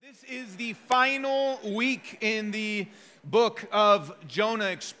is the final week in the book of Jonah,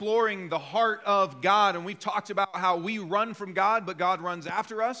 exploring the heart of God. And we've talked about how we run from God, but God runs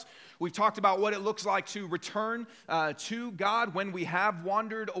after us. We've talked about what it looks like to return to God when we have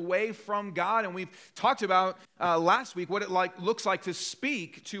wandered away from God. And we've talked about last week what it looks like to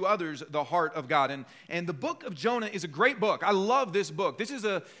speak to others the heart of God. And the book of Jonah is a great book. I love this book. This is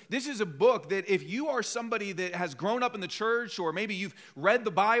a book that if you are somebody that has grown up in the church, or maybe you've read the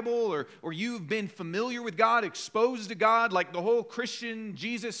Bible, or you've been familiar with God, exposed to God, like the whole Christian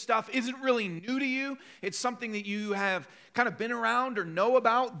Jesus stuff isn't really new to you. It's something that you have kind of been around or know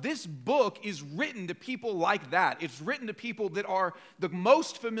about. This book is written to people like that. It's written to people that are the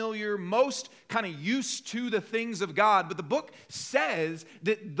most familiar, most kind of used to the things of God. But the book says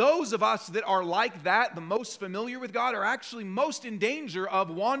that those of us that are like that, the most familiar with God, are actually most in danger of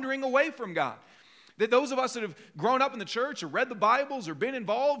wandering away from God. That those of us that have grown up in the church or read the Bibles or been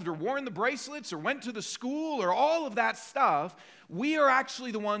involved or worn the bracelets or went to the school or all of that stuff, we are actually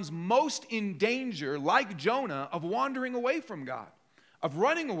the ones most in danger, like Jonah, of wandering away from God, of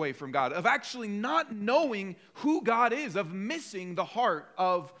running away from God, of actually not knowing who God is, of missing the heart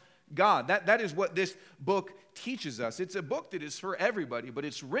of God. That is what this book teaches us. It's a book that is for everybody, but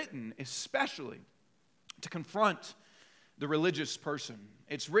it's written especially to confront the religious person.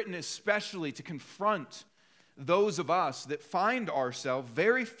 It's written especially to confront those of us that find ourselves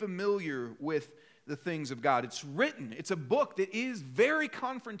very familiar with the things of God. It's a book that is very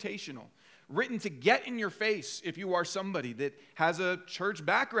confrontational, written to get in your face if you are somebody that has a church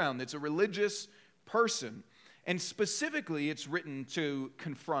background, that's a religious person. And specifically, it's written to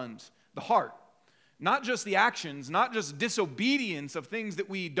confront the heart. Not just the actions, not just disobedience of things that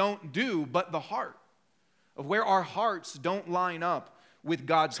we don't do, but the heart, of where our hearts don't line up with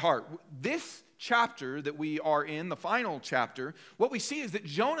God's heart. This chapter that we are in, the final chapter, what we see is that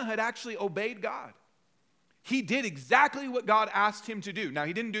Jonah had actually obeyed God. He did exactly what God asked him to do. Now,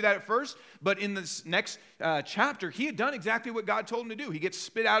 he didn't do that at first, but in this next chapter, he had done exactly what God told him to do. He gets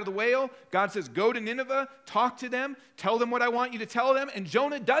spit out of the whale. God says, go to Nineveh, talk to them, tell them what I want you to tell them. And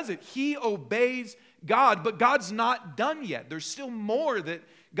Jonah does it. He obeys God, but God's not done yet. There's still more that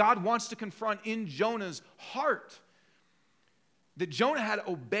God wants to confront in Jonah's heart. That Jonah had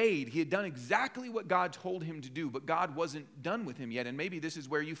obeyed. He had done exactly what God told him to do, but God wasn't done with him yet. And maybe this is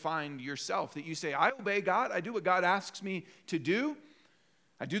where you find yourself, that you say, I obey God. I do what God asks me to do.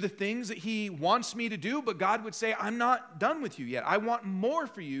 I do the things that he wants me to do, but God would say, I'm not done with you yet. I want more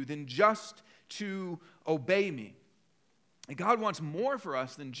for you than just to obey me. And God wants more for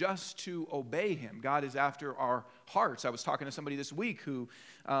us than just to obey him. God is after our hearts. I was talking to somebody this week who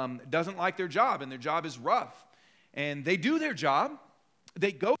doesn't like their job, and their job is rough. And they do their job,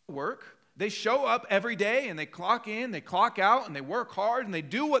 they go to work, they show up every day, and they clock in, they clock out, and they work hard, and they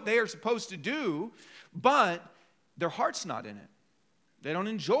do what they are supposed to do, but their heart's not in it. They don't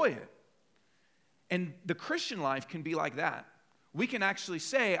enjoy it. And the Christian life can be like that. We can actually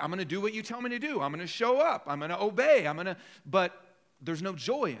say, I'm going to do what you tell me to do. I'm going to show up. I'm going to obey. But there's no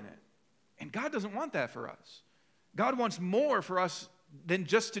joy in it. And God doesn't want that for us. God wants more for us than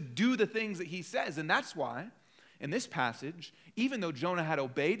just to do the things that he says. And that's why in this passage, even though Jonah had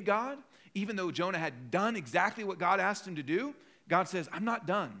obeyed God, even though Jonah had done exactly what God asked him to do, God says, I'm not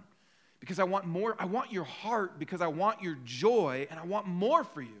done because I want more. I want your heart because I want your joy, and I want more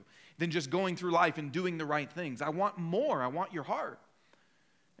for you than just going through life and doing the right things. I want more. I want your heart.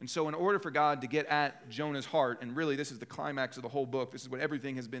 And so in order for God to get at Jonah's heart, and really this is the climax of the whole book, this is what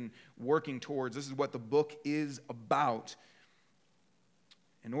everything has been working towards, this is what the book is about.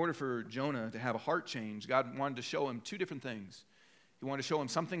 In order for Jonah to have a heart change, God wanted to show him two different things. He wanted to show him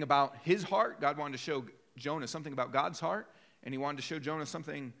something about his heart. God wanted to show Jonah something about God's heart. And he wanted to show Jonah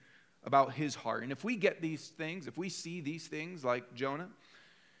something about his heart. And if we get these things, if we see these things like Jonah,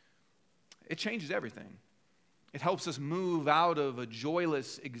 it changes everything. It helps us move out of a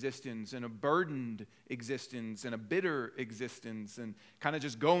joyless existence and a burdened existence and a bitter existence and kind of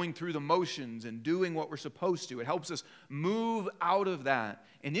just going through the motions and doing what we're supposed to. It helps us move out of that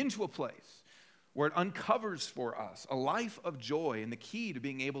and into a place where it uncovers for us a life of joy and the key to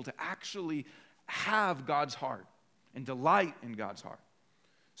being able to actually have God's heart and delight in God's heart.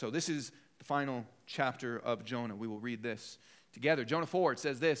 So this is the final chapter of Jonah. We will read this together. Jonah 4, it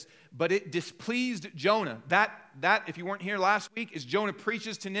says this, but it displeased Jonah. That, if you weren't here last week, is Jonah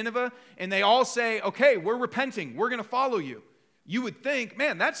preaches to Nineveh, and they all say, okay, we're repenting. We're going to follow you. You would think,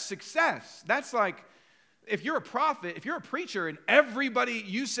 man, that's success. That's like, if you're a prophet, if you're a preacher, and everybody,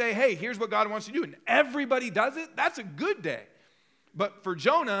 you say, hey, here's what God wants you to do, and everybody does it, that's a good day. But for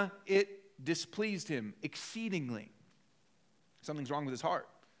Jonah, it displeased him exceedingly. Something's wrong with his heart.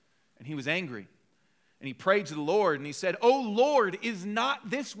 And he was angry. And he prayed to the Lord, and he said, "O Lord, is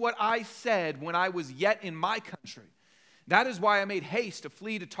not this what I said when I was yet in my country? That is why I made haste to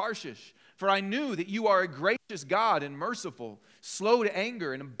flee to Tarshish. For I knew that you are a gracious God and merciful, slow to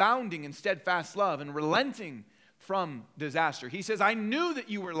anger and abounding in steadfast love and relenting from disaster." He says, I knew that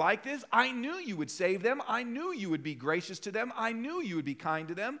you were like this. I knew you would save them. I knew you would be gracious to them. I knew you would be kind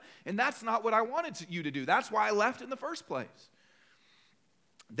to them. And that's not what I wanted you to do. That's why I left in the first place.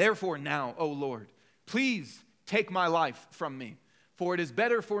 Therefore now, O Lord, please take my life from me, for it is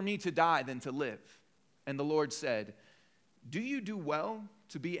better for me to die than to live. And the Lord said, do you do well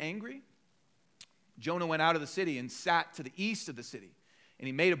to be angry? Jonah went out of the city and sat to the east of the city, and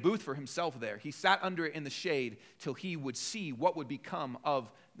he made a booth for himself there. He sat under it in the shade till he would see what would become of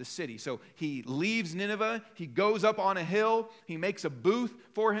the city. So he leaves Nineveh, he goes up on a hill, he makes a booth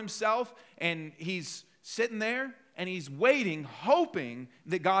for himself, and he's sitting there, and he's waiting, hoping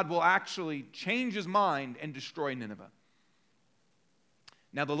that God will actually change his mind and destroy Nineveh.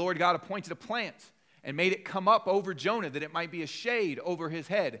 Now the Lord God appointed a plant and made it come up over Jonah, that it might be a shade over his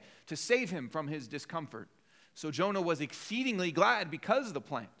head to save him from his discomfort. So Jonah was exceedingly glad because of the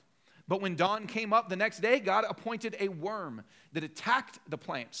plant. But when dawn came up the next day, God appointed a worm that attacked the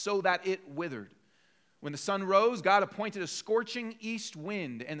plant so that it withered. When the sun rose, God appointed a scorching east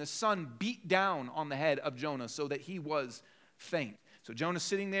wind, and the sun beat down on the head of Jonah so that he was faint. So Jonah's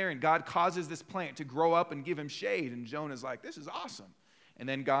sitting there, and God causes this plant to grow up and give him shade. And Jonah's like, this is awesome. And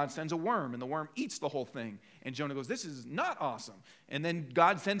then God sends a worm, and the worm eats the whole thing. And Jonah goes, this is not awesome. And then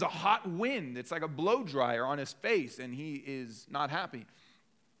God sends a hot wind. It's like a blow dryer on his face, and he is not happy.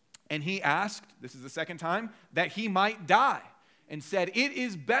 And he asked, this is the second time, that he might die, and said, it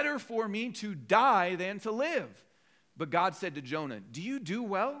is better for me to die than to live. But God said to Jonah, do you do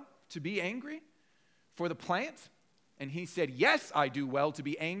well to be angry for the plant? And he said, yes, I do well to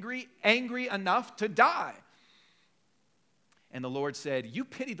be angry enough to die. And the Lord said, you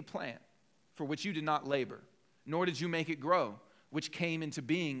pity the plant for which you did not labor, nor did you make it grow, which came into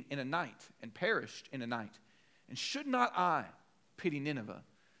being in a night and perished in a night. And should not I pity Nineveh,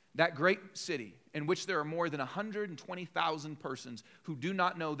 that great city in which there are more than 120,000 persons who do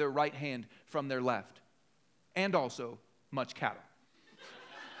not know their right hand from their left, and also much cattle?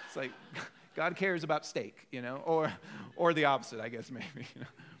 It's like God cares about steak, or the opposite, I guess, maybe.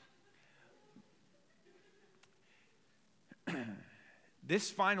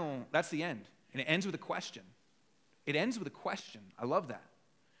 That's the end. And it ends with a question. It ends with a question. I love that.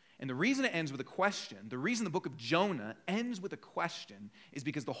 And the reason it ends with a question, the reason the book of Jonah ends with a question, is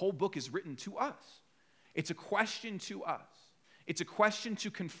because the whole book is written to us. It's a question to us. It's a question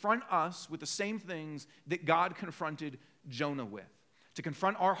to confront us with the same things that God confronted Jonah with. To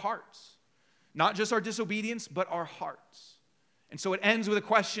confront our hearts. Not just our disobedience, but our hearts. And so it ends with a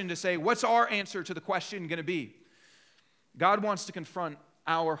question to say, what's our answer to the question going to be? God wants to confront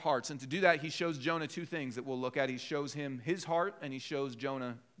our hearts. And to do that, he shows Jonah two things that we'll look at. He shows him his heart, and he shows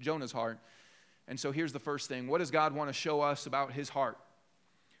Jonah's heart. And so here's the first thing. What does God want to show us about his heart?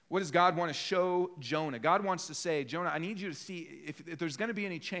 What does God want to show Jonah? God wants to say, Jonah, I need you to see, if there's going to be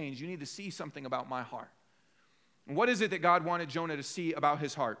any change, you need to see something about my heart. And what is it that God wanted Jonah to see about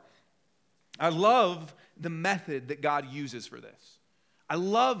his heart? I love the method that God uses for this. I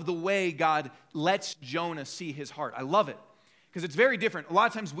love the way God lets Jonah see his heart. I love it. Because it's very different. A lot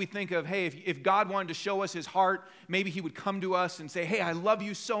of times we think of, hey, if God wanted to show us his heart, maybe he would come to us and say, hey, I love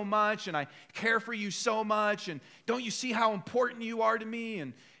you so much, and I care for you so much, and don't you see how important you are to me?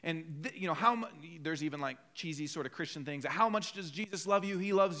 And how much, there's even like cheesy sort of Christian things. How much does Jesus love you?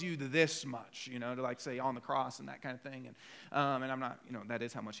 He loves you this much, to like say on the cross and that kind of thing. And I'm not, that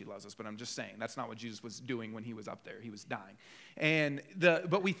is how much he loves us, but I'm just saying that's not what Jesus was doing when he was up there. He was dying.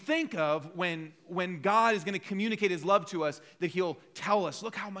 But we think of when God is going to communicate his love to us, that he'll tell us,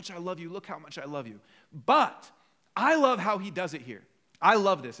 look how much I love you, look how much I love you. But I love how he does it here. I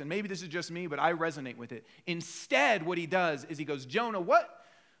love this, and maybe this is just me, but I resonate with it. Instead, what he does is he goes, Jonah, what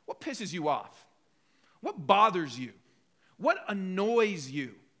pisses you off? What bothers you? What annoys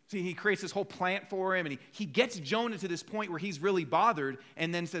you? See, he creates this whole plant for him, and he gets Jonah to this point where he's really bothered,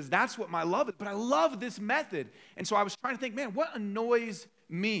 and then says, that's what my love is. But I love this method. And so I was trying to think, man, what annoys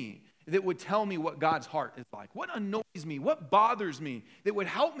me that would tell me what God's heart is like? What annoys me? What bothers me that would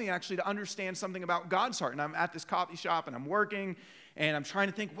help me actually to understand something about God's heart? And I'm at this coffee shop, and I'm working, and I'm trying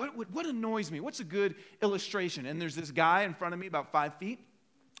to think, what annoys me? What's a good illustration? And there's this guy in front of me about 5 feet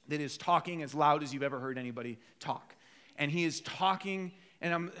that is talking as loud as you've ever heard anybody talk. And he is talking,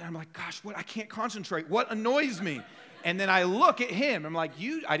 and I'm like, gosh, I can't concentrate. What annoys me? And then I look at him. I'm like,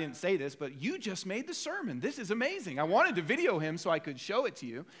 I didn't say this, but you just made the sermon. This is amazing. I wanted to video him so I could show it to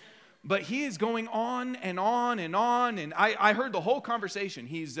you. But he is going on and on and on. And I heard the whole conversation.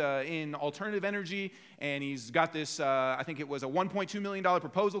 He's in alternative energy, and he's got this, I think it was a $1.2 million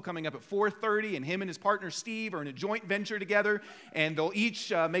proposal coming up at 4:30, and him and his partner Steve are in a joint venture together, and they'll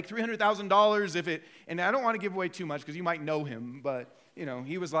each make $300,000 if it, and I don't want to give away too much because you might know him, but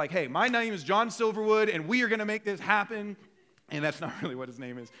he was like, hey, my name is John Silverwood, and we are going to make this happen. And that's not really what his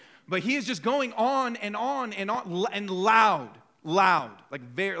name is. But he is just going on and on and on, and loud,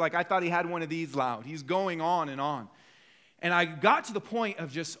 like I thought he had one of these loud. He's going on and on. And I got to the point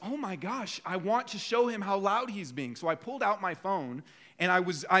of just, oh my gosh, I want to show him how loud he's being. So I pulled out my phone, and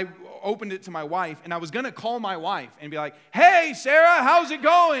I opened it to my wife, and I was going to call my wife and be like, hey, Sarah, how's it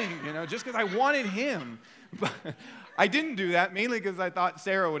going? Just because I wanted him. But I didn't do that, mainly because I thought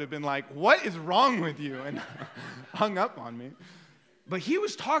Sarah would have been like, what is wrong with you? And hung up on me. But he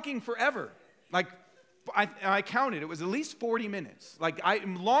was talking forever. Like, I counted. It was at least 40 minutes. Like,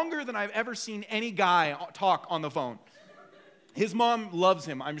 longer than I've ever seen any guy talk on the phone. His mom loves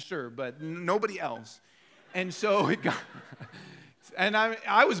him, I'm sure, but nobody else. And so it got... And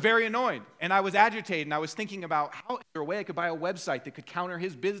I was very annoyed, and I was agitated, and I was thinking about, is there a way I could buy a website that could counter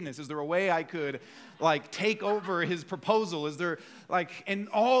his business? Is there a way I could, take over his proposal? Is there, I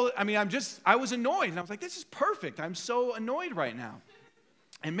was annoyed, and I was like, this is perfect. I'm so annoyed right now.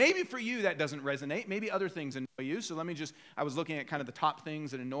 And maybe for you that doesn't resonate. Maybe other things annoy you. So I was looking at kind of the top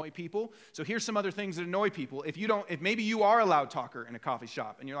things that annoy people. So here's some other things that annoy people. If maybe you are a loud talker in a coffee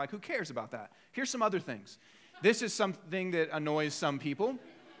shop, and you're like, who cares about that? Here's some other things. This is something that annoys some people.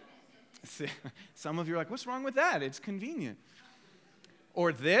 Some of you are like, what's wrong with that? It's convenient.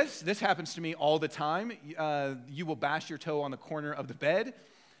 Or this happens to me all the time. You will bash your toe on the corner of the bed.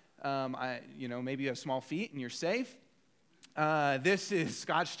 Maybe you have small feet and you're safe. This is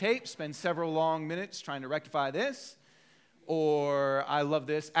Scotch tape. Spend several long minutes trying to rectify this. Or I love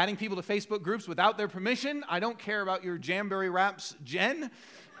this, adding people to Facebook groups without their permission. I don't care about your Jamberry Wraps, Jen.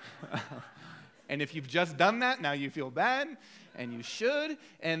 And if you've just done that, now you feel bad, and you should.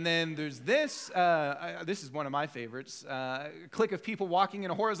 And then there's this. This is one of my favorites. A clique of people walking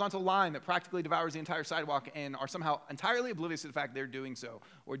in a horizontal line that practically devours the entire sidewalk and are somehow entirely oblivious to the fact they're doing so,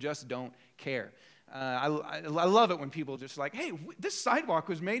 or just don't care. I love it when people just like, hey, this sidewalk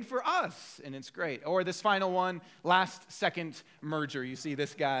was made for us, and it's great. Or this final one, last second merger. You see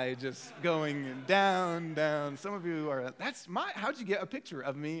this guy just going down. Some of you are, how'd you get a picture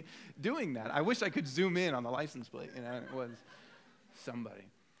of me doing that? I wish I could zoom in on the license plate. It was somebody.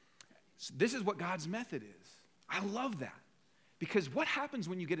 So this is what God's method is. I love that. Because what happens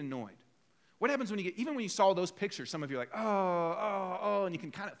when you get annoyed? What happens even when you saw those pictures, some of you are like, oh, and you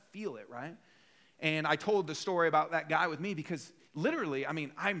can kind of feel it, right? And I told the story about that guy with me because literally,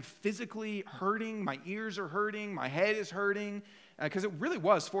 I'm physically hurting. My ears are hurting. My head is hurting because it really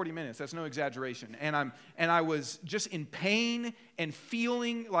was 40 minutes. That's no exaggeration. And I was just in pain and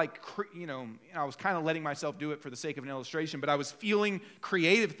feeling like, I was kind of letting myself do it for the sake of an illustration, but I was feeling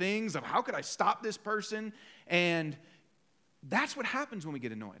creative things of how could I stop this person? And that's what happens when we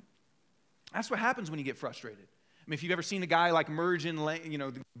get annoyed. That's what happens when you get frustrated. If you've ever seen a guy merge in,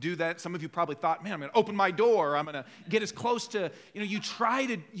 do that, some of you probably thought, man, I'm going to open my door. I'm going to get as close to,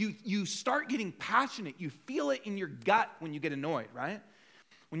 you start getting passionate. You feel it in your gut when you get annoyed, right?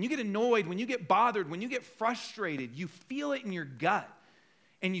 When you get annoyed, when you get bothered, when you get frustrated, you feel it in your gut.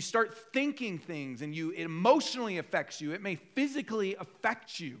 And you start thinking things, and it emotionally affects you. It may physically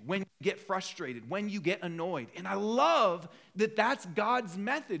affect you when you get frustrated, when you get annoyed. And I love that that's God's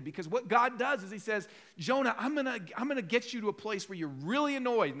method, because what God does is he says, Jonah, I'm gonna get you to a place where you're really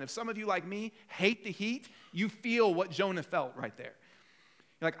annoyed. And if some of you, like me, hate the heat, you feel what Jonah felt right there.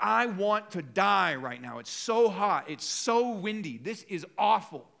 You're like, I want to die right now. It's so hot. It's so windy. This is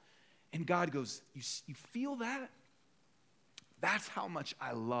awful. And God goes, you feel that? That's how much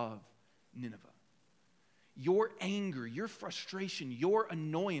I love Nineveh. Your anger, your frustration, your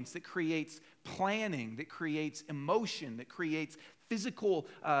annoyance that creates planning, that creates emotion, that creates physical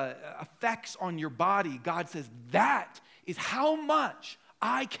effects on your body. God says, that is how much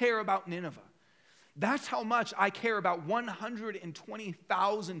I care about Nineveh. That's how much I care about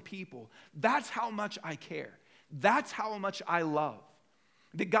 120,000 people. That's how much I care. That's how much I love.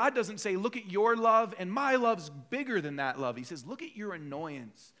 That God doesn't say, look at your love, and my love's bigger than that love. He says, look at your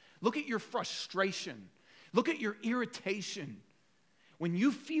annoyance. Look at your frustration. Look at your irritation. When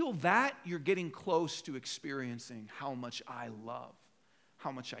you feel that, you're getting close to experiencing how much I love,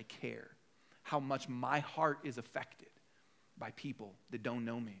 how much I care, how much my heart is affected by people that don't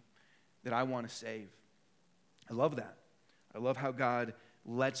know me, that I want to save. I love that. I love how God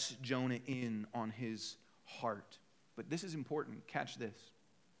lets Jonah in on his heart. But this is important. Catch this.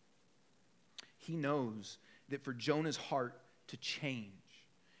 He knows that for Jonah's heart to change,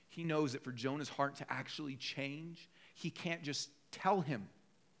 he knows that for Jonah's heart to actually change, he can't just tell him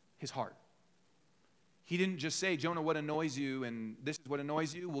his heart. He didn't just say, Jonah, what annoys you, and this is what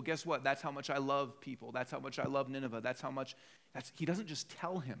annoys you? Well, guess what? That's how much I love people. That's how much I love Nineveh. He doesn't just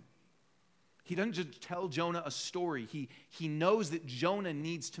tell him. He doesn't just tell Jonah a story. He knows that Jonah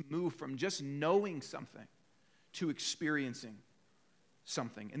needs to move from just knowing something to experiencing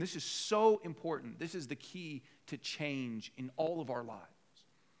something. And this is so important. This is the key to change in all of our lives.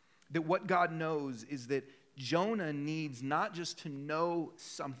 That what God knows is that Jonah needs not just to know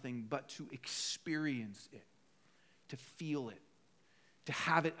something, but to experience it, to feel it, to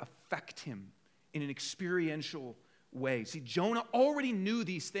have it affect him in an experiential way. See, Jonah already knew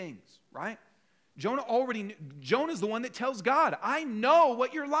these things, right? Jonah's the one that tells God, I know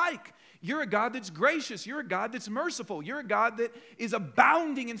what you're like. You're a God that's gracious. You're a God that's merciful. You're a God that is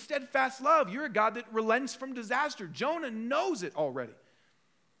abounding in steadfast love. You're a God that relents from disaster. Jonah knows it already.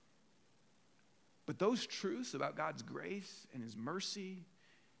 But those truths about God's grace and his mercy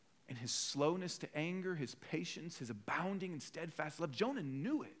and his slowness to anger, his patience, his abounding in steadfast love, Jonah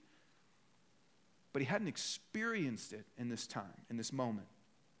knew it. But he hadn't experienced it in this time, in this moment.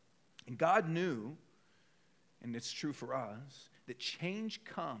 And God knew, and it's true for us, that change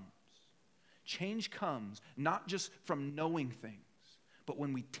comes. Change comes not just from knowing things, but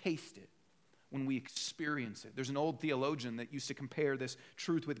when we taste it, when we experience it. There's an old theologian that used to compare this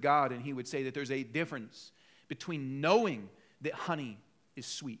truth with God, and he would say that there's a difference between knowing that honey is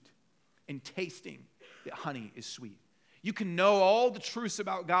sweet and tasting that honey is sweet. You can know all the truths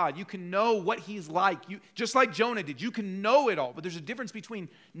about God. You can know what he's like. Just like Jonah did, you can know it all. But there's a difference between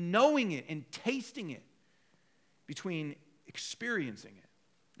knowing it and tasting it, between experiencing it.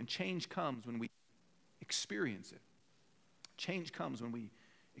 And change comes when we experience it. Change comes when we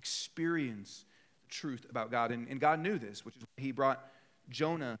experience the truth about God. And God knew this, which is why he brought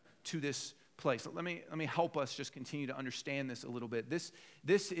Jonah to this place. Let me help us just continue to understand this a little bit. This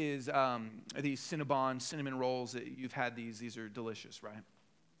is these cinnamon rolls that you've had. These are delicious, right?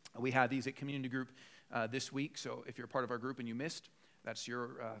 We had these at community group this week. So if you're a part of our group and you missed, that's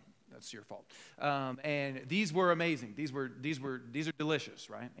your fault. And these were amazing. These are delicious,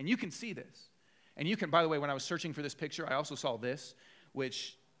 right? And you can see this. And you can, by the way, when I was searching for this picture, I also saw this,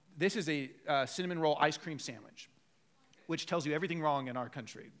 this is a cinnamon roll ice cream sandwich, which tells you everything wrong in our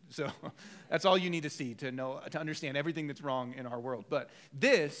country. So that's all you need to see to understand everything that's wrong in our world. But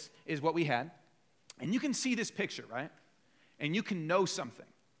this is what we had. And you can see this picture, right? And you can know something.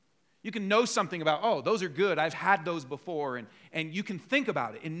 You can know something about, oh, those are good. I've had those before. And you can think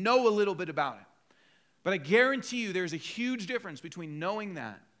about it and know a little bit about it. But I guarantee you there's a huge difference between knowing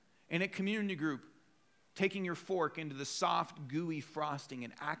that and at community group, taking your fork into the soft, gooey frosting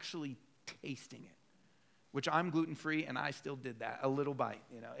and actually tasting it, which I'm gluten-free, and I still did that, a little bite.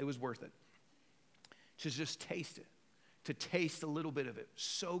 It was worth it. To just taste it, to taste a little bit of it.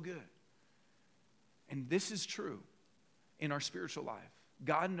 So good. And this is true in our spiritual life.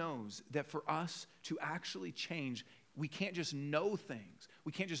 God knows that for us to actually change, we can't just know things.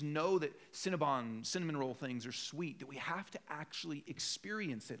 We can't just know that cinnamon roll things are sweet, that we have to actually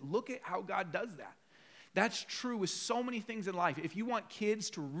experience it. Look at how God does that. That's true with so many things in life. If you want kids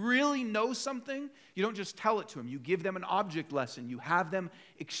to really know something, you don't just tell it to them. You give them an object lesson. You have them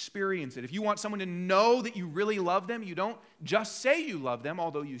experience it. If you want someone to know that you really love them, you don't just say you love them,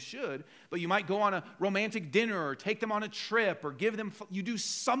 although you should, but you might go on a romantic dinner or take them on a trip or you do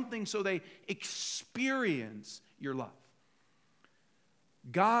something so they experience your love.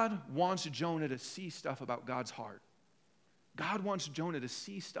 God wants Jonah to see stuff about God's heart. God wants Jonah to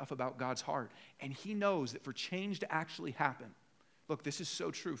see stuff about God's heart. And he knows that for change to actually happen, look, this is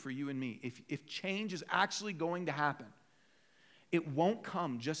so true for you and me. If change is actually going to happen, it won't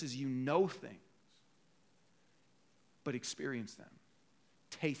come just as you know things, but experience them,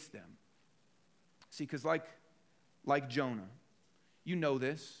 taste them. See, because like Jonah, you know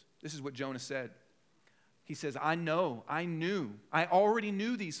this. This is what Jonah said. He says, I already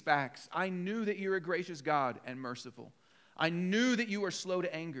knew these facts. I knew that you're a gracious God and merciful. I knew that you are slow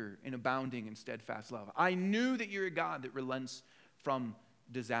to anger and abounding in steadfast love. I knew that you're a God that relents from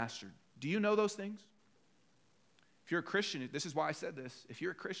disaster. Do you know those things? If you're a Christian, this is why I said this. If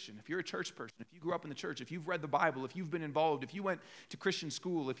you're a Christian, if you're a church person, if you grew up in the church, if you've read the Bible, if you've been involved, if you went to Christian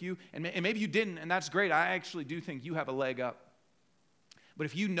school, and maybe you didn't, and that's great. I actually do think you have a leg up. But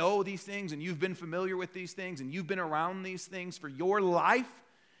if you know these things and you've been familiar with these things and you've been around these things for your life,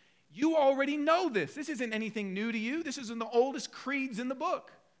 you already know this. This isn't anything new to you. This is in the oldest creeds in the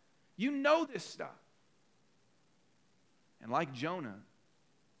book. You know this stuff. And like Jonah,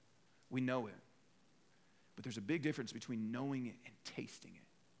 we know it. But there's a big difference between knowing it and tasting it.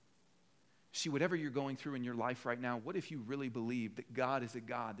 See, whatever you're going through in your life right now, what if you really believe that God is a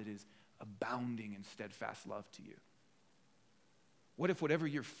God that is abounding in steadfast love to you? What if whatever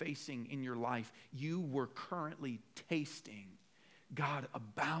you're facing in your life, you were currently tasting God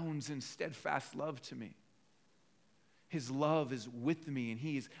abounds in steadfast love to me? His love is with me, and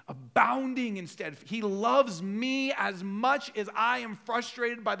he is abounding in steadfast. He loves me as much as I am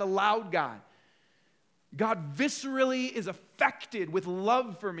frustrated by the loud guy. God viscerally is affected with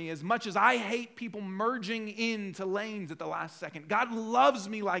love for me as much as I hate people merging into lanes at the last second. God loves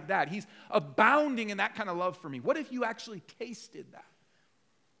me like that. He's abounding in that kind of love for me. What if you actually tasted that?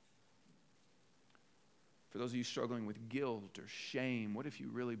 For those of you struggling with guilt or shame, what if you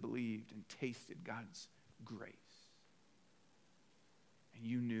really believed and tasted God's grace? And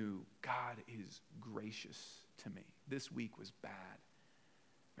you knew God is gracious to me. This week was bad.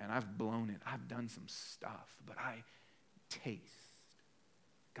 Man, I've blown it. I've done some stuff, but I taste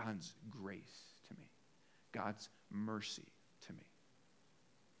God's grace to me, God's mercy to me.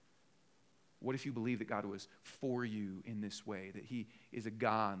 What if you believe that God was for you in this way, that he is a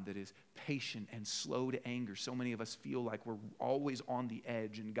God that is patient and slow to anger? So many of us feel like we're always on the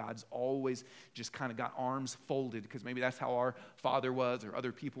edge and God's always just kind of got arms folded because maybe that's how our father was or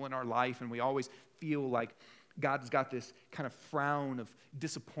other people in our life, and we always feel like God's got this kind of frown of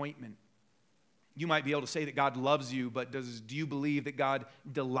disappointment. You might be able to say that God loves you, but do you believe that God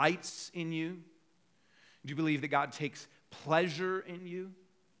delights in you? Do you believe that God takes pleasure in you?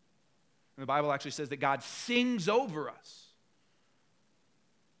 And the Bible actually says that God sings over us.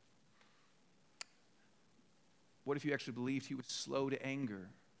 What if you actually believed he was slow to anger?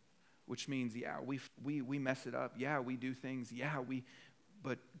 Which means, yeah, we mess it up. Yeah, we do things. Yeah,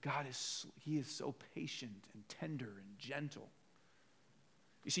 but God he is so patient and tender and gentle.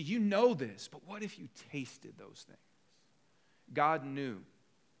 You see, you know this, but what if you tasted those things? God knew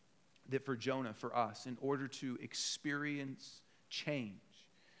that for Jonah, for us, in order to experience change,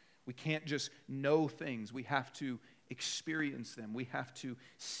 we can't just know things. We have to experience them. We have to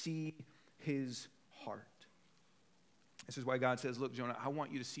see his heart. This is why God says, look, Jonah, I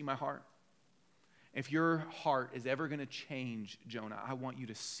want you to see my heart. If your heart is ever going to change, Jonah, I want you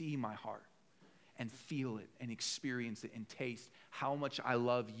to see my heart and feel it and experience it and taste how much I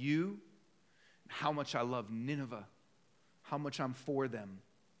love you, how much I love Nineveh, how much I'm for them.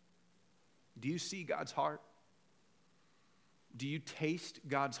 Do you see God's heart? Do you taste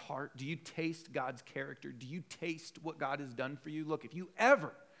God's heart? Do you taste God's character? Do you taste what God has done for you? Look, if you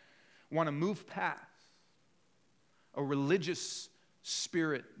ever want to move past a religious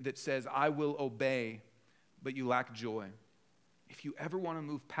spirit that says, I will obey, but you lack joy, if you ever want to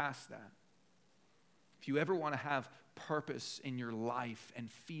move past that, if you ever want to have purpose in your life and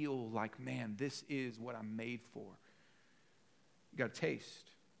feel like, man, this is what I'm made for, you got to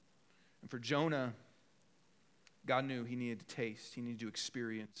taste. And for Jonah, God knew he needed to taste. He needed to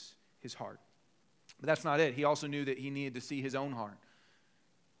experience his heart. But that's not it. He also knew that he needed to see his own heart.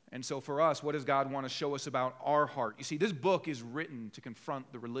 And so for us, what does God want to show us about our heart? You see, this book is written to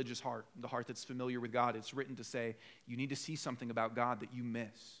confront the religious heart, the heart that's familiar with God. It's written to say, you need to see something about God that you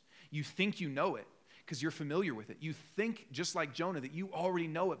miss. You think you know it because you're familiar with it. You think, just like Jonah, that you already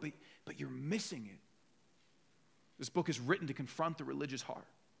know it, but you're missing it. This book is written to confront the religious heart.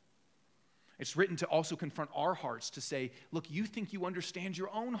 It's written to also confront our hearts to say, look, you think you understand your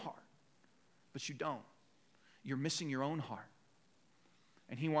own heart, but you don't. You're missing your own heart.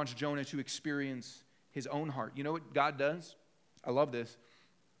 And he wants Jonah to experience his own heart. You know what God does? I love this.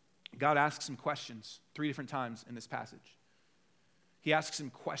 God asks him questions 3 different times in this passage. He asks him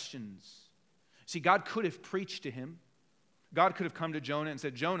questions. See, God could have preached to him. God could have come to Jonah and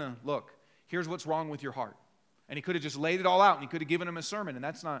said, Jonah, look, here's what's wrong with your heart. And he could have just laid it all out, and he could have given him a sermon, and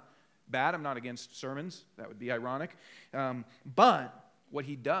that's not bad. I'm not against sermons. That would be ironic. But what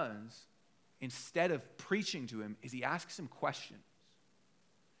he does, instead of preaching to him, is he asks him questions.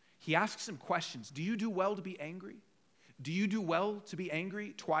 He asks him questions. Do you do well to be angry? Do you do well to be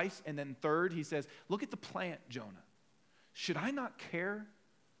angry? Twice. And then third, he says, look at the plant, Jonah. Should I not care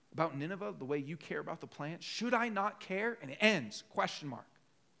about Nineveh the way you care about the plant? Should I not care? And it ends, question mark.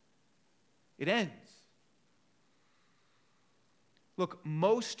 It ends. Look,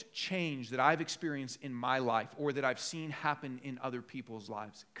 most change that I've experienced in my life or that I've seen happen in other people's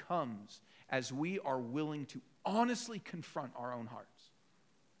lives comes as we are willing to honestly confront our own hearts.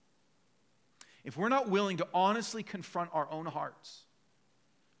 If we're not willing to honestly confront our own hearts,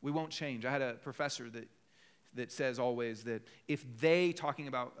 we won't change. I had a professor that says always that if they, talking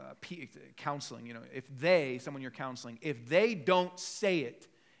about counseling, if they, someone you're counseling, if they don't say it,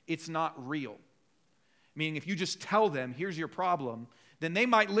 it's not real. Meaning if you just tell them, here's your problem, then they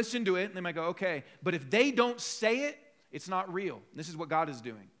might listen to it and they might go, okay. But if they don't say it, it's not real. This is what God is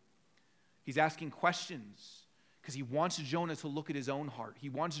doing. He's asking questions because he wants Jonah to look at his own heart. He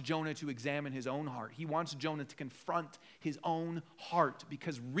wants Jonah to examine his own heart. He wants Jonah to confront his own heart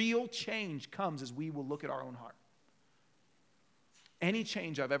because real change comes as we will look at our own heart. Any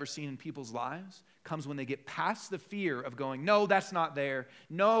change I've ever seen in people's lives comes when they get past the fear of going, no, that's not there.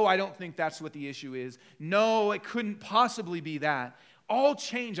 No, I don't think that's what the issue is. No, it couldn't possibly be that. All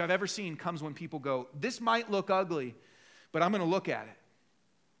change I've ever seen comes when people go, this might look ugly, but I'm going to look at it.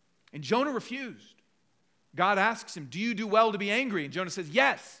 And Jonah refused. God asks him, do you do well to be angry? And Jonah says,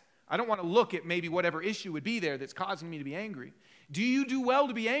 yes. I don't want to look at maybe whatever issue would be there that's causing me to be angry. Do you do well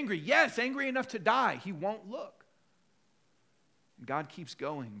to be angry? Yes, angry enough to die. He won't look. God keeps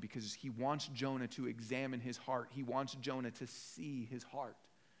going because he wants Jonah to examine his heart. He wants Jonah to see his heart.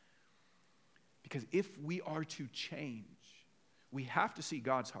 Because if we are to change, we have to see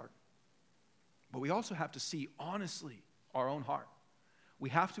God's heart. But we also have to see honestly our own heart. We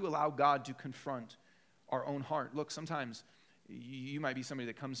have to allow God to confront our own heart. Look, sometimes you might be somebody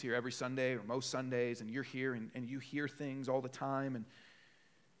that comes here every Sunday or most Sundays, and you're here and you hear things all the time,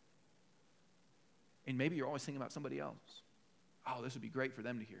 and maybe you're always thinking about somebody else. Oh, this would be great for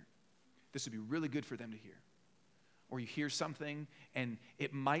them to hear. This would be really good for them to hear. Or you hear something, and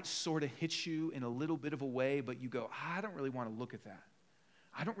it might sort of hit you in a little bit of a way, but you go, I don't really want to look at that.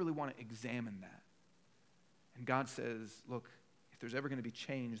 I don't really want to examine that. And God says, look, if there's ever going to be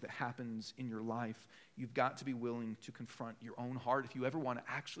change that happens in your life, you've got to be willing to confront your own heart if you ever want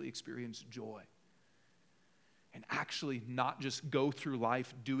to actually experience joy. And actually not just go through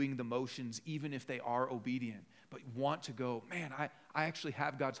life doing the motions, even if they are obedient, but want to go, man, I actually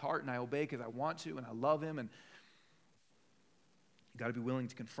have God's heart and I obey because I want to and I love him. And you got to be willing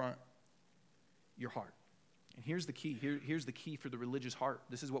to confront your heart. And here's the key. Here's the key for the religious heart.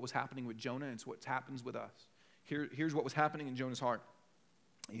 This is what was happening with Jonah, and it's what happens with us. Here's what was happening in Jonah's heart.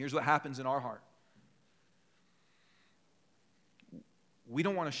 And here's what happens in our heart. We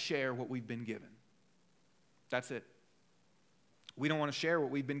don't want to share what we've been given. That's it. We don't want to share what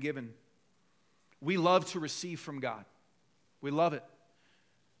we've been given. We love to receive from God. We love it.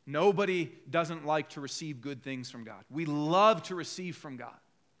 Nobody doesn't like to receive good things from God. We love to receive from God.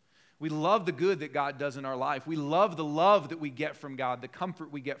 We love the good that God does in our life. We love the love that we get from God, the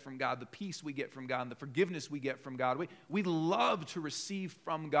comfort we get from God, the peace we get from God, and the forgiveness we get from God. We love to receive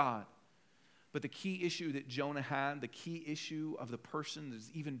from God. But the key issue that Jonah had, the key issue of the person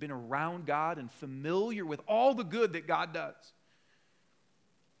that's even been around God and familiar with all the good that God does,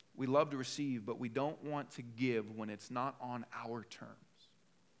 we love to receive, but we don't want to give when it's not on our terms.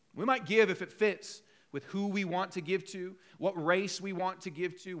 We might give if it fits with who we want to give to, what race we want to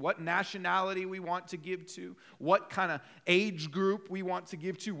give to, what nationality we want to give to, what kind of age group we want to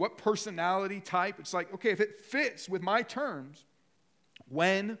give to, what personality type. It's like, okay, if it fits with my terms,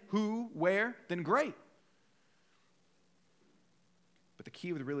 when, who, where, then great. But the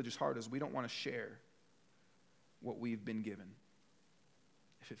key with the religious heart is we don't want to share what we've been given.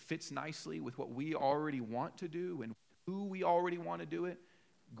 If it fits nicely with what we already want to do and who we already want to do it,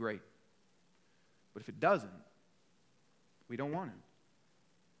 great. But if it doesn't, we don't want it.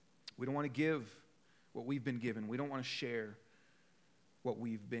 We don't want to give what we've been given. We don't want to share what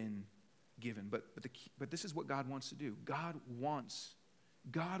we've been given. But this is what God wants to do. God wants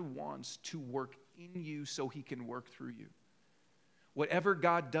to work in you so he can work through you. Whatever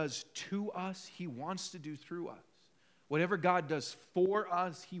God does to us, he wants to do through us. Whatever God does for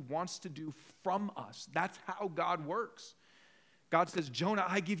us, he wants to do from us. That's how God works. God says, Jonah,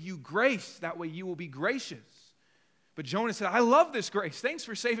 I give you grace. That way you will be gracious. But Jonah said, I love this grace. Thanks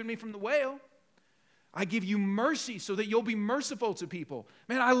for saving me from the whale. I give you mercy so that you'll be merciful to people.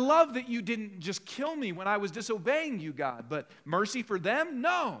 Man, I love that you didn't just kill me when I was disobeying you, God. But mercy for them?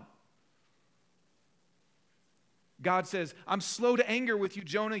 No. God says, I'm slow to anger with you,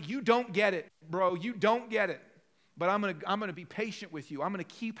 Jonah. You don't get it, bro. You don't get it. But I'm gonna be patient with you. I'm going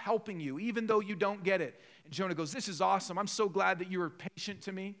to keep helping you, even though you don't get it. And Jonah goes, this is awesome. I'm so glad that you were patient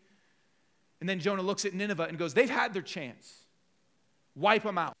to me. And then Jonah looks at Nineveh and goes, they've had their chance. Wipe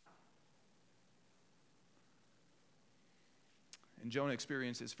them out. And Jonah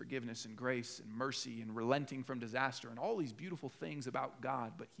experiences forgiveness and grace and mercy and relenting from disaster and all these beautiful things about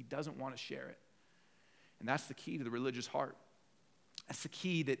God, but he doesn't want to share it. And that's the key to the religious heart. That's the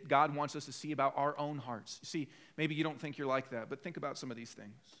key that God wants us to see about our own hearts. You see, maybe you don't think you're like that, but think about some of these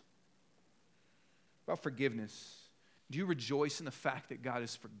things. About forgiveness. Do you rejoice in the fact that God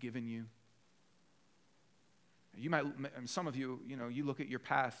has forgiven you? You might, some of you, you look at your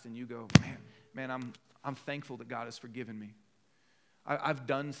past and you go, man, I'm thankful that God has forgiven me. I've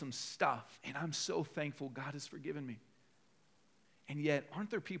done some stuff, and I'm so thankful God has forgiven me. And yet,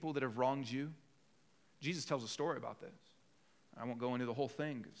 aren't there people that have wronged you? Jesus tells a story about this. I won't go into the whole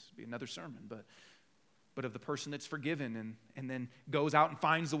thing because it'd be another sermon, but of the person that's forgiven and then goes out and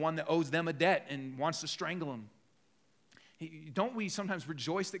finds the one that owes them a debt and wants to strangle him. Don't we sometimes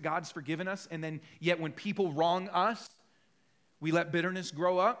rejoice that God's forgiven us, and then yet when people wrong us, we let bitterness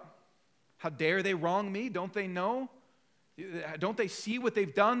grow up? How dare they wrong me? Don't they know? Don't they see what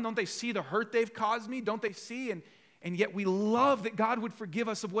they've done? Don't they see the hurt they've caused me? Don't they see? And yet we love that God would forgive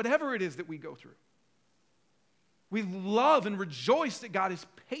us of whatever it is that we go through. We love and rejoice that God is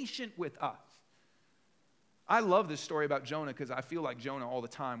patient with us. I love this story about Jonah because I feel like Jonah all the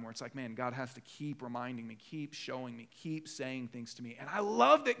time, where it's like, man, God has to keep reminding me, keep showing me, keep saying things to me. And I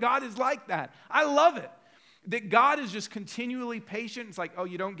love that God is like that. I love it. That God is just continually patient. It's like, oh,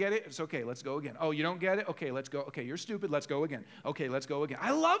 you don't get it? It's okay, let's go again. Oh, you don't get it? Okay, let's go. Okay, you're stupid, let's go again. Okay, let's go again.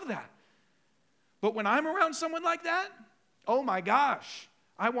 I love that. But when I'm around someone like that, oh my gosh,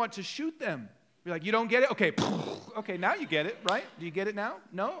 I want to shoot them. You're like, you don't get it? Okay, okay, now you get it, right? Do you get it now?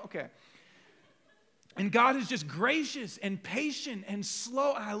 No? Okay. And God is just gracious and patient and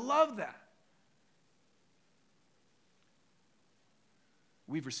slow, and I love that.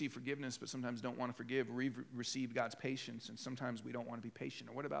 We've received forgiveness, but sometimes don't want to forgive. We've received God's patience, and sometimes we don't want to be patient.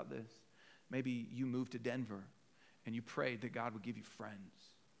 Or what about this? Maybe you moved to Denver, and you prayed that God would give you friends.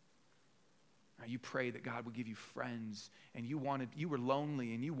 You prayed that God would give you friends, and you were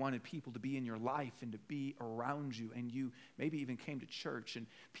lonely, and you wanted people to be in your life and to be around you, and you maybe even came to church, and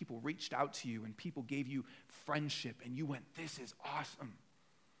people reached out to you, and people gave you friendship, and you went, this is awesome.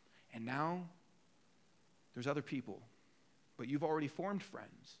 And now there's other people, but you've already formed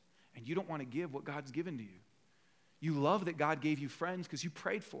friends, and you don't want to give what God's given to you. You love that God gave you friends because you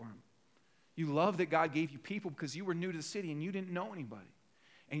prayed for them. You love that God gave you people because you were new to the city and you didn't know anybody.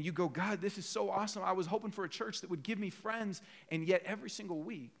 And you go, God, this is so awesome. I was hoping for a church that would give me friends. And yet every single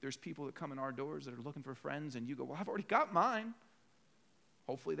week, there's people that come in our doors that are looking for friends. And you go, well, I've already got mine.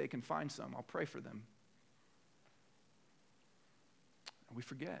 Hopefully they can find some. I'll pray for them. And we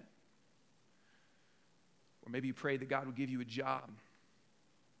forget. Or maybe you prayed that God would give you a job.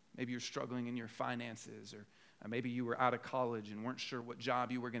 Maybe you're struggling in your finances, or maybe you were out of college and weren't sure what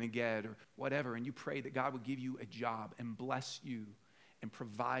job you were going to get or whatever. And you prayed that God would give you a job and bless you and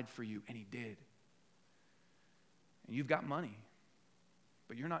provide for you, and he did. And you've got money,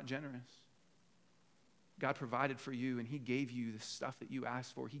 but you're not generous. God provided for you, and he gave you the stuff that you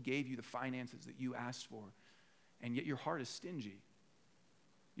asked for. He gave you the finances that you asked for, and yet your heart is stingy.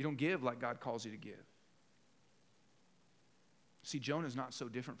 You don't give like God calls you to give. See, Jonah's not so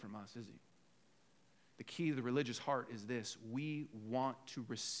different from us, is he? The key to the religious heart is this: we want to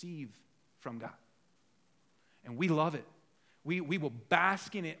receive from God, and we love it. We will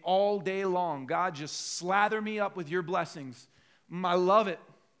bask in it all day long. God, just slather me up with your blessings. I love it.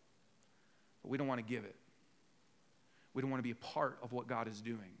 But we don't want to give it. We don't want to be a part of what God is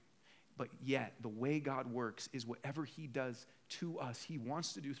doing. But yet, the way God works is whatever he does to us, he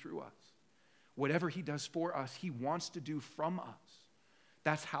wants to do through us. Whatever he does for us, he wants to do from us.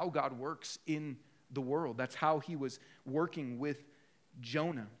 That's how God works in the world. That's how he was working with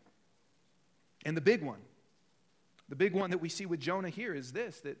Jonah. And the big one that we see with Jonah here is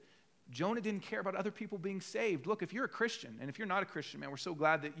this, that Jonah didn't care about other people being saved. Look, if you're a Christian, and if you're not a Christian, man, we're so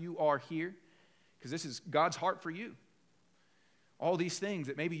glad that you are here, because this is God's heart for you. All these things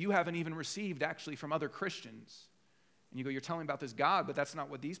that maybe you haven't even received actually from other Christians. And you go, you're telling me about this God, but that's not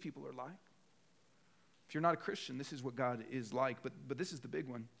what these people are like. If you're not a Christian, this is what God is like, but this is the big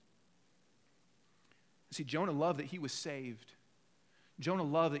one. See, Jonah loved that he was saved. Jonah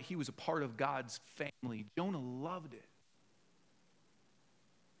loved that he was a part of God's family. Jonah loved it.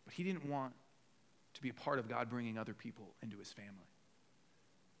 But he didn't want to be a part of God bringing other people into his family.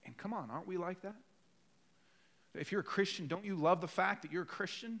 And come on, aren't we like that? If you're a Christian, don't you love the fact that you're a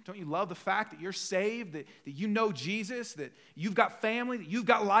Christian? Don't you love the fact that you're saved, that you know Jesus, that you've got family, that you've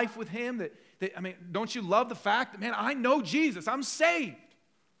got life with him? Don't you love the fact that, man, I know Jesus, I'm saved?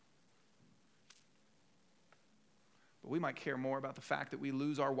 But we might care more about the fact that we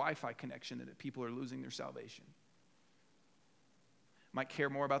lose our Wi-Fi connection than that people are losing their salvation. Might care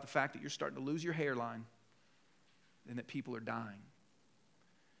more about the fact that you're starting to lose your hairline than that people are dying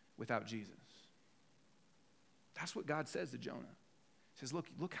without Jesus. That's what God says to Jonah. He says,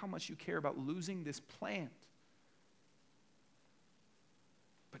 look how much you care about losing this plant.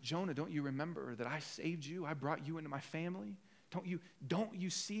 But Jonah, don't you remember that I saved you? I brought you into my family. Don't you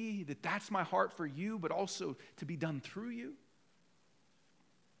see that that's my heart for you, but also to be done through you?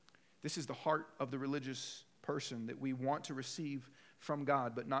 This is the heart of the religious person, that we want to receive from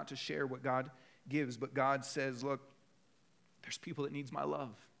God, but not to share what God gives. But God says, look, there's people that needs my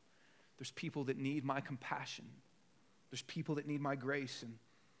love. There's people that need my compassion. There's people that need my grace and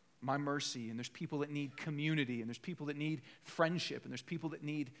my mercy. And there's people that need community. And there's people that need friendship. And there's people that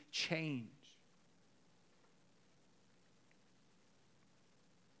need change.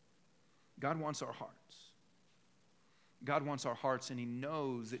 God wants our hearts. God wants our hearts, and he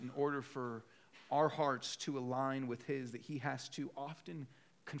knows that in order for our hearts to align with his, that he has to often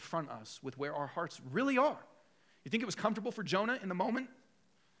confront us with where our hearts really are. You think it was comfortable for Jonah in the moment?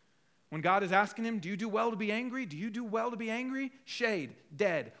 When God is asking him, do you do well to be angry? Do you do well to be angry? Shade,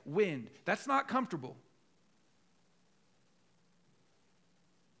 dead, wind. That's not comfortable.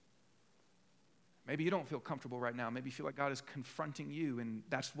 Maybe you don't feel comfortable right now. Maybe you feel like God is confronting you, and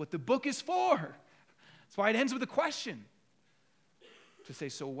that's what the book is for. That's why it ends with a question. To say,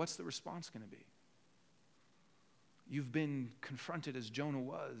 so what's the response going to be? You've been confronted as Jonah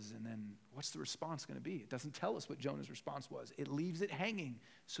was, and then what's the response going to be? It doesn't tell us what Jonah's response was. It leaves it hanging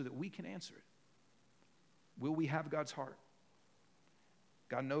so that we can answer it. Will we have God's heart?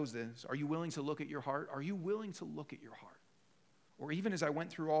 God knows this. Are you willing to look at your heart? Are you willing to look at your heart? Or even as I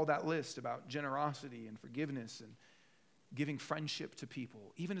went through all that list about generosity and forgiveness and giving friendship to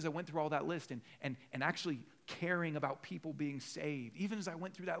people, even as I went through all that list and actually caring about people being saved, even as I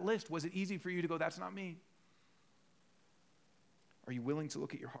went through that list, was it easy for you to go, that's not me? Are you willing to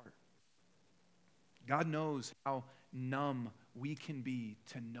look at your heart? God knows how numb we can be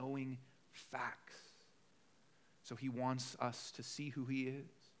to knowing facts. So he wants us to see who he is,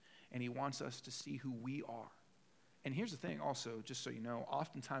 and he wants us to see who we are. And here's the thing also, just so you know,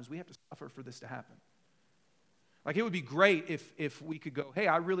 oftentimes we have to suffer for this to happen. Like, it would be great if we could go, hey,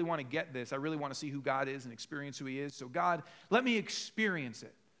 I really want to get this. I really want to see who God is and experience who he is. So God, let me experience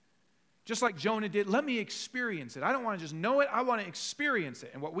it. Just like Jonah did, let me experience it. I don't want to just know it. I want to experience it.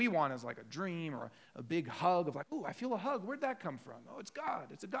 And what we want is like a dream or a big hug of like, oh, I feel a hug. Where'd that come from? Oh, it's God.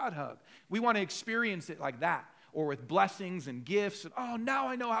 It's a God hug. We want to experience it like that, or with blessings and gifts. And, oh, now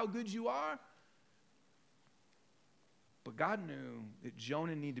I know how good you are. But God knew that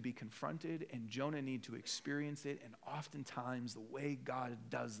Jonah needed to be confronted and Jonah needed to experience it. And oftentimes the way God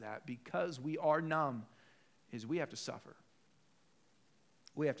does that, because we are numb, is we have to suffer.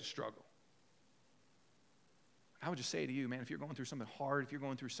 We have to struggle. I would just say to you, man, if you're going through something hard, if you're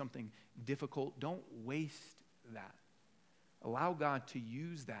going through something difficult, don't waste that. Allow God to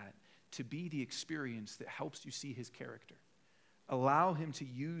use that to be the experience that helps you see his character. Allow him to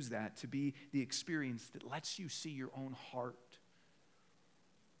use that to be the experience that lets you see your own heart.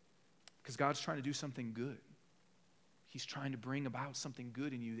 Because God's trying to do something good. He's trying to bring about something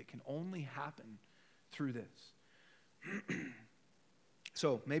good in you that can only happen through this.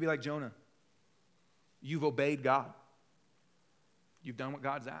 So maybe like Jonah, you've obeyed God. You've done what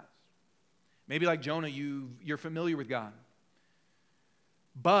God's asked. Maybe like Jonah, you're familiar with God.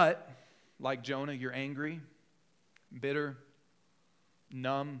 But like Jonah, you're angry, bitter,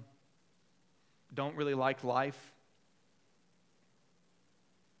 numb, don't really like life,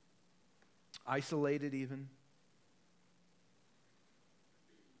 isolated even.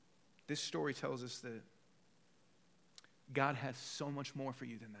 This story tells us that God has so much more for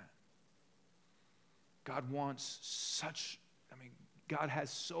you than that. God has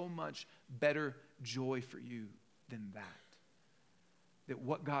so much better joy for you than that. That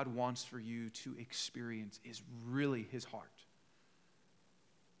what God wants for you to experience is really his heart.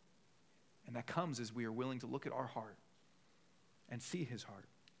 And that comes as we are willing to look at our heart and see his heart.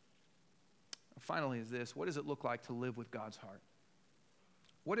 And finally is this: what does it look like to live with God's heart?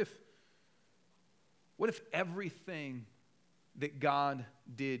 What if everything that God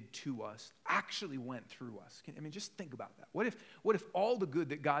did to us actually went through us? Just think about that. What if all the good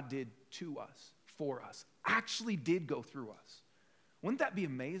that God did to us, for us, actually did go through us? Wouldn't that be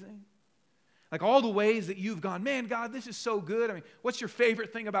amazing? Like all the ways that you've gone, man, God, this is so good. What's your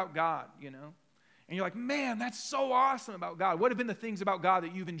favorite thing about God, And you're like, man, that's so awesome about God. What have been the things about God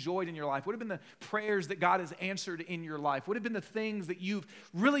that you've enjoyed in your life? What have been the prayers that God has answered in your life? What have been the things that you've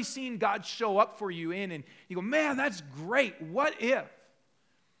really seen God show up for you in? And you go, man, that's great. What if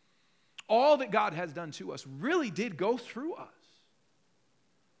all that God has done to us really did go through us?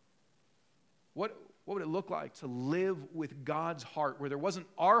 What would it look like to live with God's heart, where there wasn't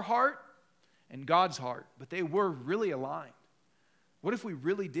our heart and God's heart, but they were really aligned? What if we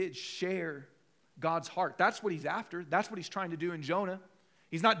really did share God's heart? That's what he's after. That's what he's trying to do in Jonah.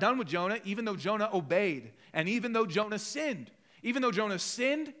 He's not done with Jonah, even though Jonah obeyed, and even though Jonah sinned, Even though Jonah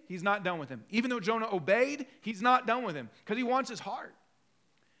sinned, he's not done with him. Even though Jonah obeyed, he's not done with him because he wants his heart.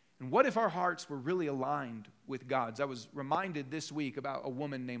 And what if our hearts were really aligned with God's? I was reminded this week about a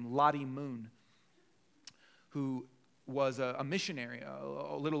woman named Lottie Moon, who was a missionary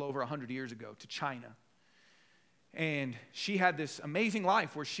a little over 100 years ago to China. And she had this amazing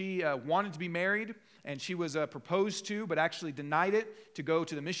life where she wanted to be married, and she was proposed to, but actually denied it to go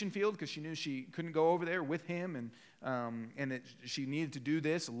to the mission field because she knew she couldn't go over there with him, and that she needed to do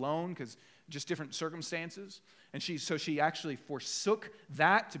this alone because just different circumstances. And so she actually forsook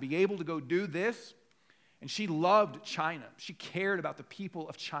that to be able to go do this. And she loved China. She cared about the people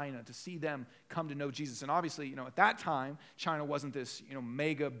of China, to see them come to know Jesus. And obviously, at that time, China wasn't this,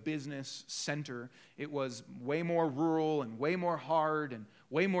 mega business center. It was way more rural and way more hard and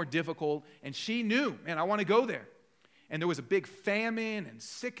way more difficult. And she knew, man, I want to go there. And there was a big famine and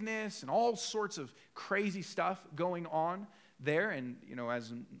sickness and all sorts of crazy stuff going on there. And,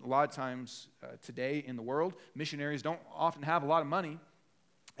 as a lot of times today in the world, missionaries don't often have a lot of money.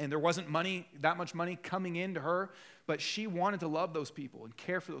 And there wasn't that much money coming into her, but she wanted to love those people and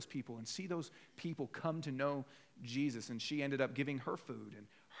care for those people and see those people come to know Jesus. And she ended up giving her food and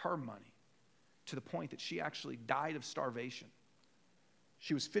her money to the point that she actually died of starvation.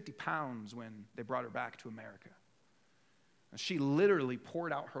 She was 50 pounds when they brought her back to America. And she literally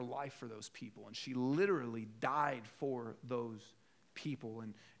poured out her life for those people, and she literally died for those people.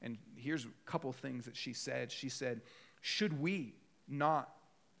 And here's a couple things that she said. She said, should we not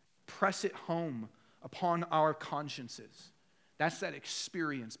press it home upon our consciences? That's that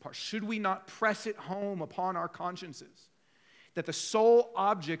experience part. Should we not press it home upon our consciences that the sole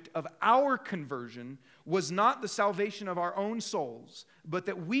object of our conversion was not the salvation of our own souls, but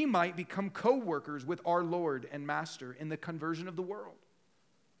that we might become co-workers with our Lord and Master in the conversion of the world?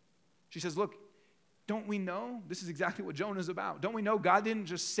 She says, look, don't we know? This is exactly what Jonah's about. Don't we know God didn't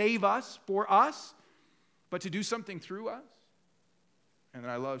just save us for us, but to do something through us? And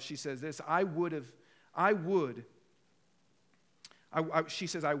then she says this, she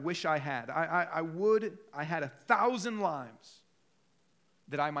says, I wish I had. I had 1,000 lives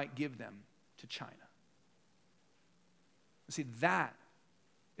that I might give them to China. See, that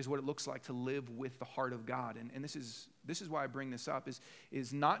is what it looks like to live with the heart of God. And this is why I bring this up,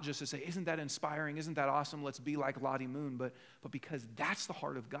 is not just to say, isn't that inspiring? Isn't that awesome? Let's be like Lottie Moon, but because that's the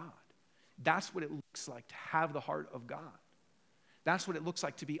heart of God. That's what it looks like to have the heart of God. That's what it looks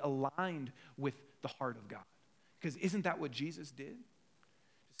like to be aligned with the heart of God. Because isn't that what Jesus did?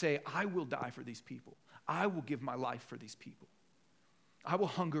 Say, I will die for these people. I will give my life for these people. I will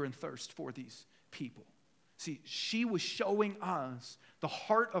hunger and thirst for these people. See, she was showing us the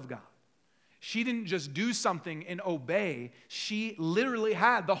heart of God. She didn't just do something and obey. She literally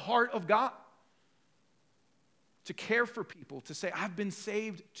had the heart of God to care for people, to say, I've been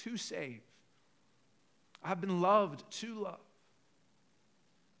saved to save. I've been loved to love.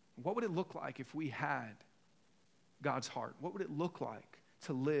 What would it look like if we had God's heart? What would it look like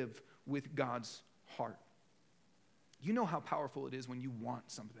to live with God's heart? You know how powerful it is when you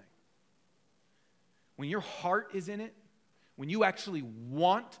want something. When your heart is in it, when you actually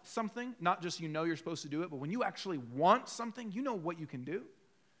want something, not just you're supposed to do it, but when you actually want something, you know what you can do.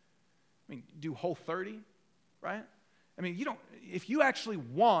 Do Whole30, right? If you actually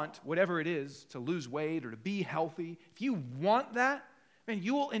want whatever it is to lose weight or to be healthy, if you want that,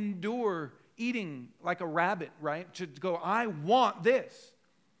 you will endure eating like a rabbit, right? To go, I want this.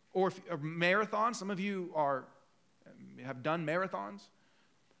 Or if a marathon, some of you have done marathons,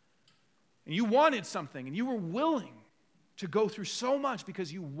 and you wanted something, and you were willing to go through so much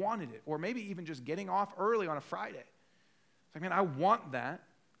because you wanted it. Or maybe even just getting off early on a Friday. It's like, man, I want that,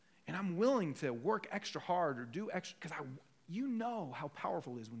 and I'm willing to work extra hard or do extra, because you know how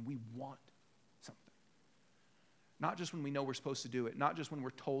powerful it is when we want something. Not just when we know we're supposed to do it, not just when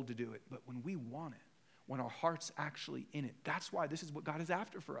we're told to do it, but when we want it, when our heart's actually in it. That's why this is what God is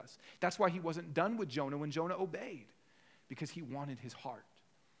after for us. That's why he wasn't done with Jonah when Jonah obeyed, because he wanted his heart.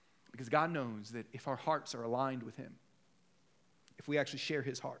 Because God knows that if our hearts are aligned with him, if we actually share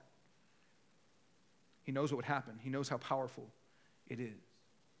his heart, he knows what would happen. He knows how powerful it is.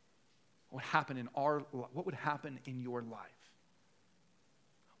 What would happen in your life?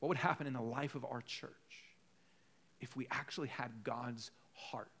 What would happen in the life of our church if we actually had God's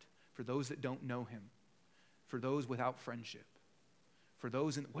heart for those that don't know him, for those without friendship, for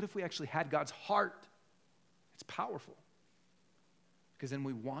those what if we actually had God's heart? It's powerful, because then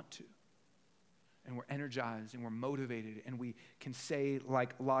we want to, and we're energized, and we're motivated, and we can say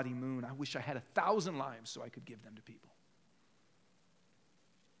like Lottie Moon, I wish I had 1,000 lives so I could give them to people.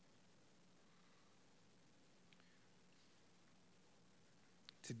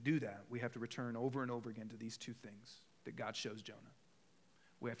 to do that, we have to return over and over again to these two things that God shows Jonah.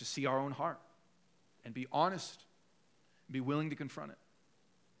 We have to see our own heart and be honest, be willing to confront it.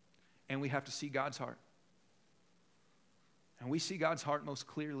 And we have to see God's heart. And we see God's heart most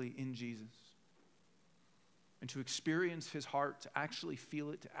clearly in Jesus. And to experience his heart, to actually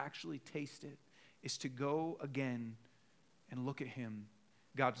feel it, to actually taste it, is to go again and look at him,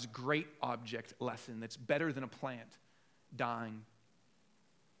 God's great object lesson that's better than a plant dying.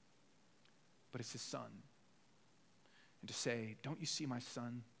 But it's his son. And to say, don't you see my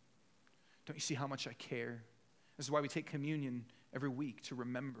son? Don't you see how much I care? This is why we take communion every week, to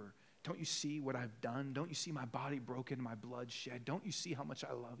remember. Don't you see what I've done? Don't you see my body broken, my blood shed? Don't you see how much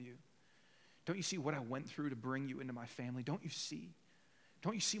I love you? Don't you see what I went through to bring you into my family? Don't you see?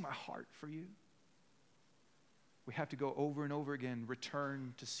 Don't you see my heart for you? We have to go over and over again,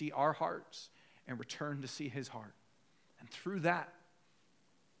 return to see our hearts and return to see his heart. And through that,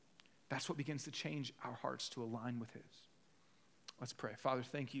 that's what begins to change our hearts to align with his. Let's pray. Father,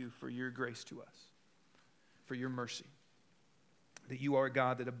 thank you for your grace to us, for your mercy, that you are a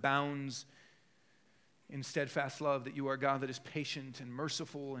God that abounds in steadfast love, that you are a God that is patient and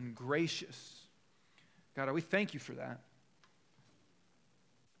merciful and gracious. God, we thank you for that.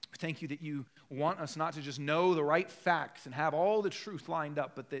 We thank you that you want us not to just know the right facts and have all the truth lined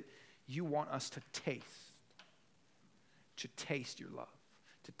up, but that you want us to taste your love,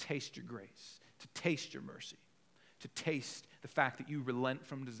 to taste your grace, to taste your mercy, to taste the fact that you relent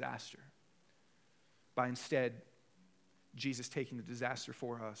from disaster by instead Jesus taking the disaster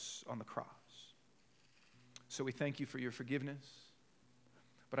for us on the cross. So we thank you for your forgiveness.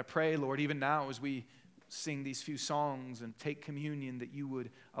 But I pray, Lord, even now as we sing these few songs and take communion, that you would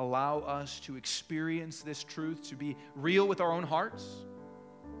allow us to experience this truth, to be real with our own hearts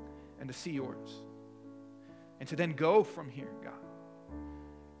and to see yours. And to then go from here, God,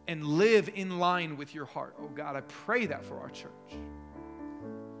 and live in line with your heart. Oh God, I pray that for our church.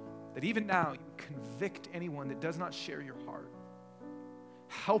 That even now, you convict anyone that does not share your heart.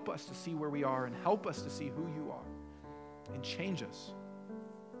 Help us to see where we are and help us to see who you are. And change us.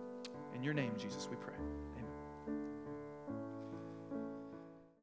 In your name, Jesus, we pray. Amen.